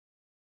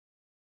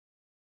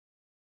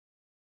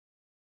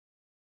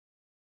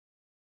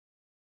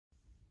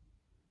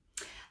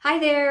Hi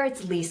there,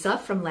 it's Lisa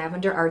from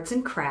Lavender Arts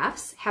and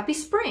Crafts. Happy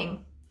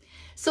spring!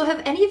 So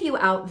have any of you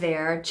out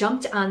there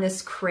jumped on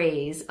this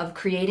craze of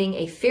creating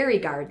a fairy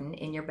garden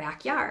in your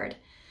backyard?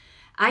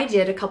 I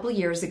did a couple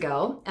years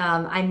ago.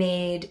 I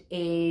made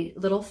a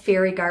little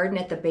fairy garden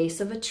at the base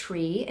of a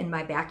tree in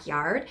my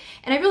backyard,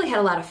 and I really had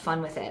a lot of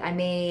fun with it. I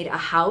made a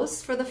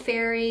house for the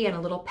fairy and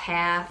a little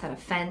path and a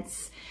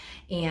fence,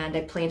 and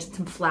I planted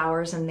some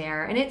flowers in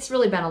there, and it's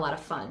really been a lot of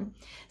fun.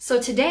 So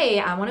today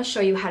I want to show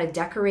you how to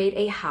decorate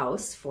a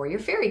house for your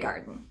fairy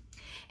garden.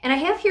 And I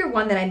have here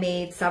one that I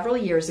made several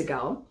years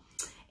ago,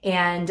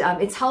 and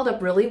it's held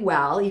up really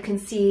well. You can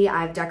see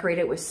I've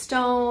decorated with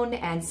stone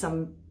and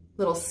some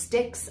little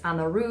sticks on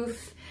the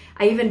roof.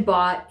 I even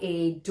bought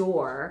a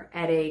door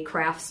at a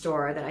craft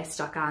store that I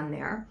stuck on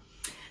there.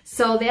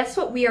 So that's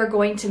what we are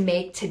going to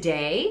make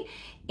today,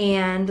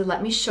 and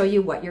let me show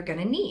you what you're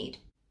going to need.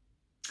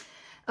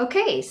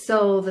 Okay,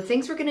 so the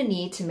things we're going to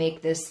need to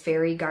make this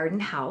fairy garden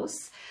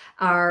house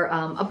are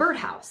a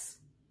birdhouse.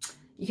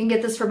 You can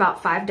get this for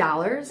about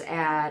 $5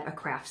 at a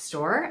craft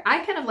store.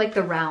 I kind of like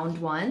the round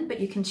one, but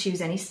you can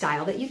choose any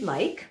style that you'd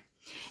like.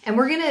 And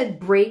we're going to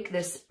break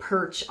this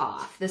perch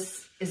off.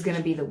 This is going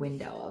to be the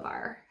window of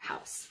our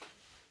house.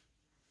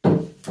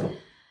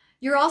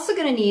 You're also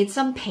going to need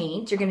some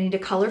paint. You're going to need a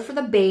color for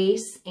the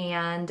base,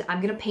 and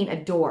I'm going to paint a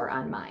door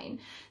on mine.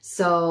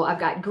 So I've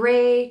got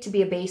gray to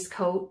be a base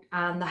coat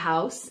on the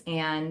house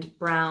and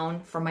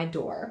brown for my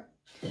door.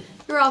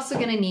 You're also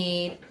going to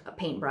need a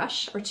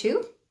paintbrush or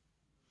two.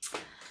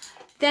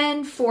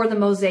 Then for the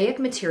mosaic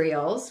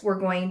materials, we're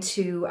going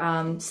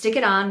to stick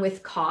it on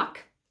with caulk.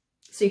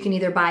 So you can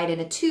either buy it in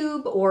a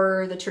tube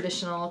or the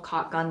traditional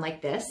caulk gun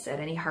like this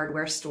at any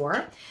hardware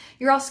store.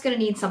 You're also going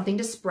to need something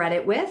to spread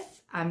it with.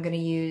 I'm going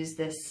to use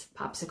this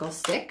popsicle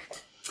stick.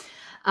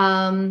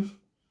 I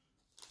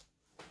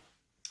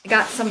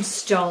got some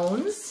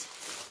stones.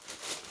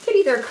 You could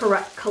either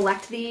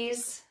collect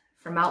these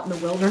from out in the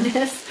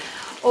wilderness,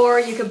 or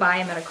you could buy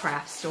them at a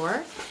craft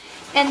store.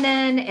 And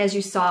then, as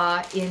you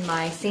saw in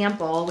my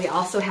sample, we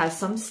also have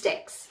some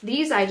sticks.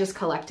 These I just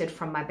collected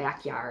from my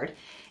backyard,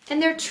 and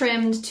they're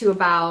trimmed to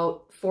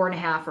about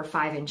 4.5 or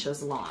 5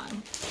 inches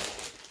long.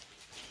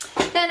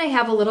 Then I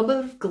have a little bit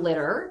of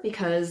glitter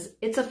because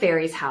it's a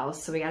fairy's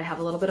house, so we gotta have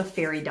a little bit of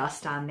fairy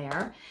dust on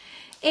there.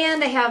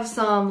 And I have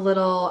some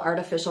little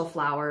artificial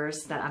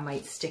flowers that I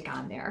might stick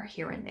on there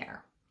here and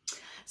there.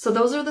 So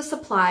those are the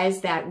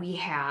supplies that we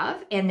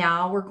have, and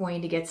now we're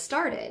going to get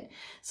started.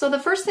 So the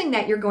first thing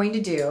that you're going to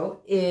do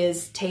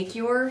is take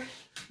your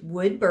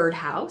wood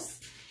birdhouse,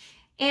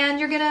 and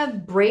you're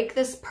gonna break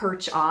this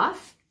perch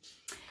off.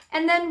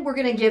 And then we're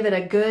gonna give it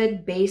a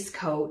good base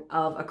coat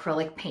of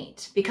acrylic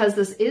paint. Because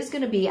this is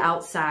gonna be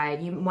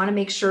outside, you wanna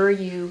make sure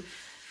you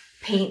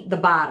paint the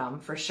bottom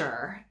for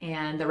sure,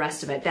 and the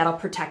rest of it. That'll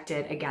protect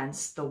it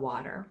against the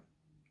water.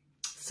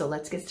 So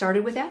let's get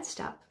started with that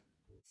step.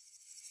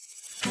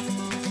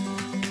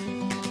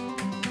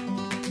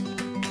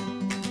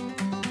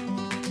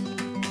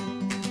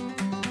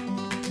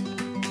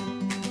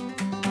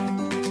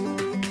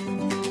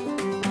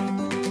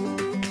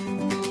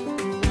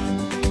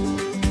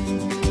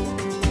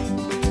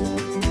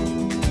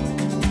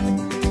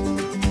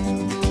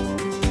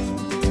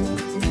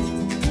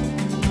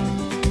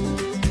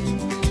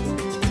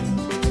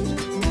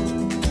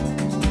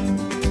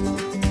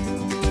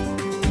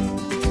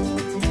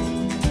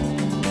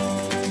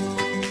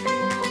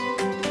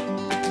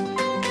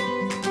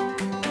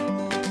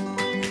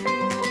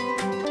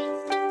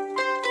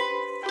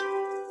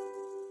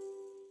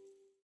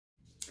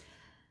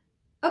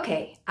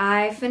 Okay,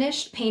 I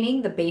finished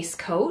painting the base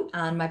coat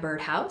on my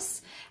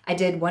birdhouse. I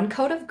did 1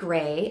 coat of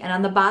gray, and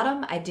on the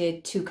bottom I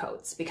did 2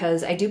 coats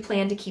because I do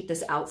plan to keep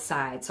this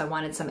outside, so I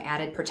wanted some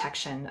added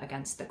protection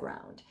against the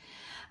ground.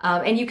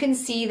 And you can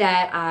see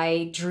that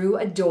I drew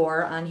a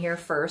door on here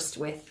first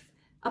with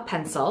a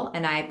pencil,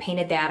 and I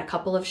painted that a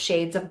couple of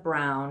shades of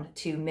brown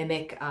to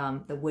mimic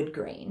the wood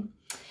grain.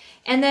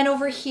 And then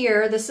over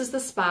here, this is the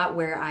spot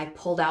where I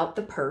pulled out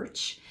the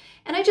perch.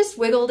 And I just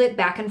wiggled it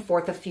back and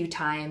forth a few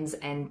times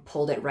and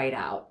pulled it right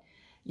out.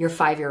 Your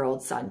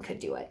 5-year-old son could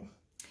do it.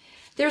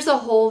 There's a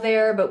hole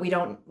there, but we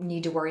don't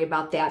need to worry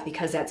about that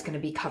because that's going to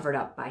be covered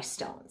up by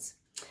stones.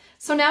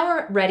 So now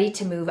we're ready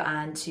to move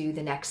on to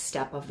the next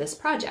step of this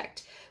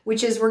project,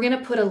 which is we're going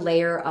to put a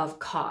layer of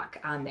caulk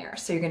on there.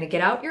 So you're going to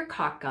get out your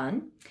caulk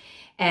gun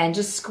and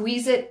just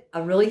squeeze it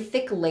a really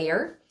thick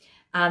layer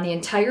on the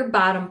entire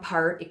bottom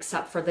part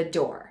except for the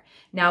door.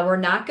 Now we're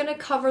not going to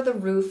cover the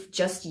roof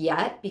just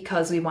yet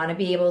because we want to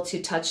be able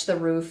to touch the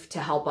roof to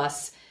help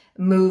us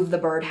move the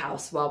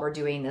birdhouse while we're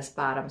doing this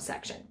bottom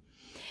section.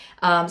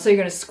 So you're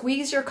going to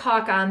squeeze your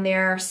caulk on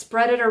there,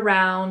 spread it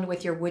around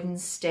with your wooden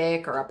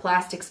stick or a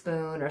plastic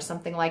spoon or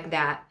something like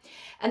that.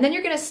 And then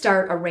you're going to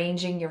start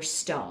arranging your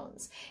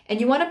stones. And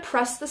you want to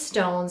press the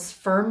stones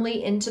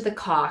firmly into the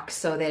caulk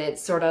so that it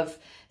sort of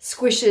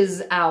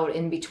squishes out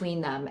in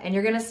between them. And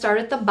you're going to start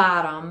at the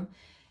bottom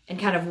and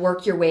kind of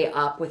work your way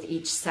up with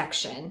each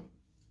section.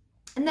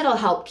 And that'll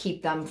help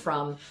keep them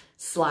from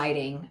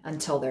sliding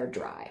until they're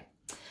dry.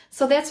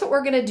 So that's what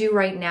we're gonna do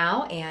right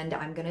now, and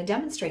I'm gonna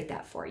demonstrate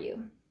that for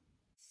you.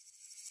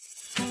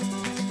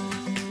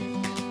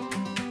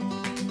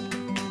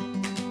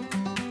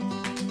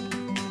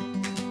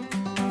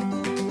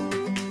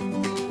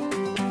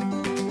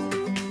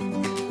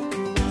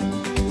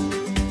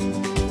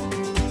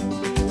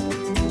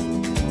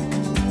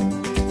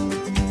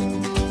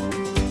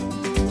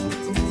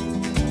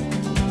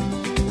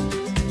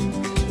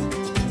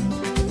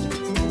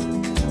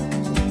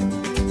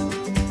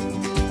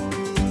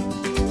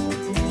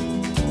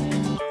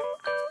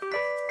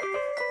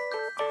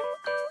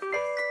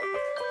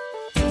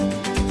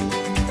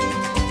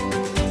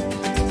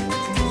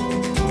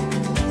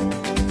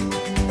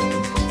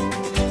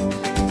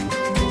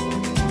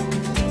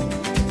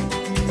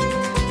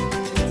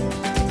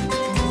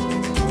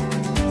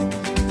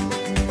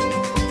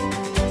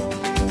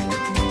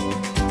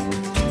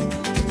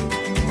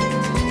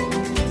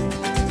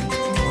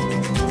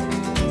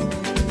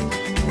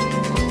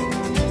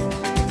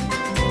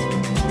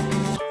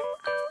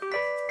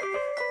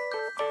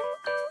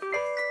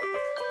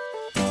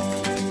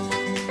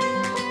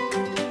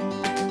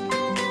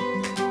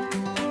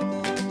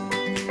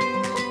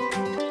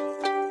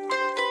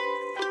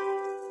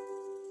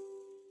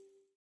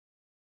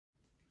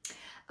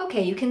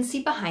 Okay, you can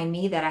see behind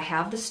me that I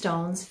have the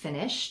stones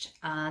finished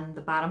on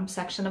the bottom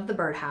section of the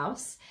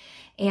birdhouse,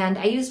 and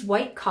I used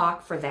white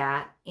caulk for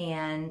that,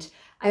 and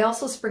I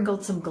also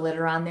sprinkled some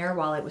glitter on there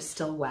while it was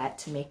still wet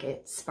to make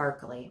it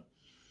sparkly.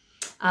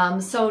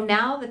 So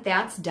now that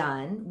that's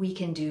done, we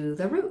can do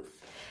the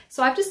roof.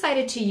 So I've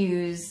decided to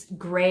use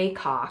gray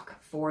caulk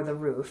for the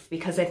roof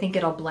because I think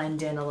it'll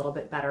blend in a little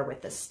bit better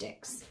with the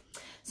sticks.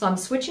 So I'm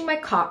switching my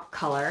caulk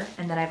color,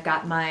 and then I've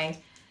got my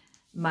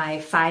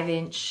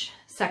 5-inch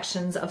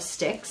sections of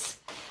sticks.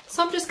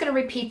 So I'm just going to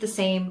repeat the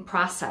same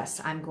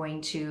process. I'm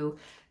going to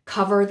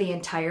cover the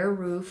entire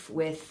roof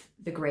with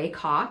the gray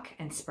caulk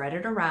and spread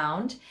it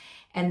around,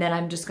 and then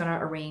I'm just going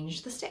to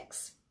arrange the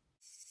sticks.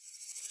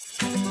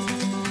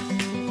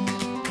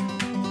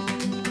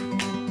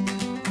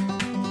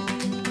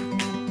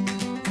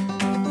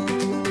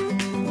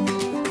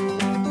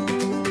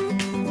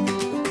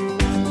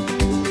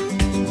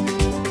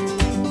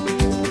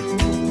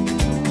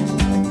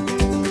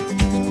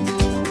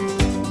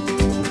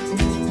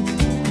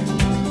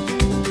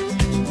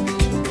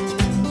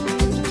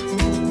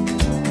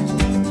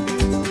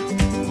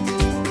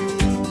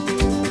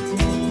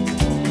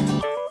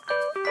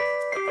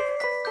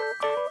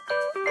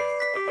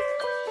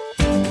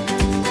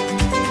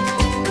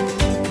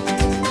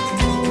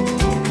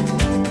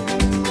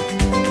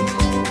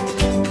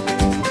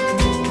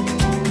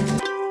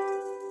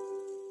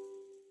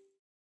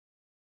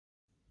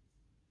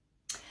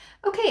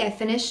 Okay, I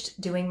finished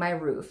doing my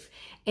roof.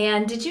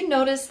 And did you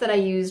notice that I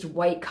used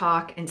white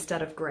caulk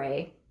instead of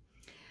gray?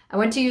 I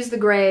went to use the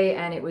gray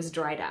and it was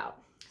dried out.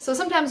 So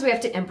sometimes we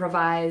have to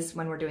improvise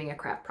when we're doing a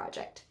craft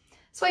project.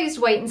 So I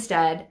used white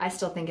instead. I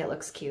still think it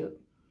looks cute.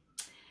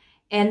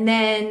 And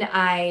then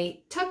I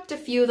tucked a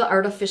few of the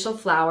artificial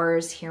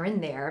flowers here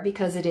and there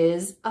because it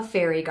is a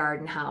fairy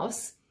garden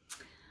house.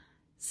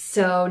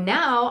 So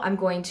now I'm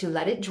going to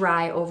let it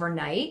dry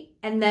overnight,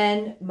 and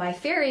then my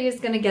fairy is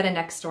going to get a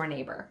next door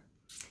neighbor.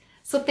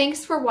 So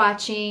thanks for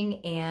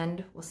watching,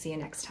 and we'll see you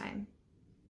next time.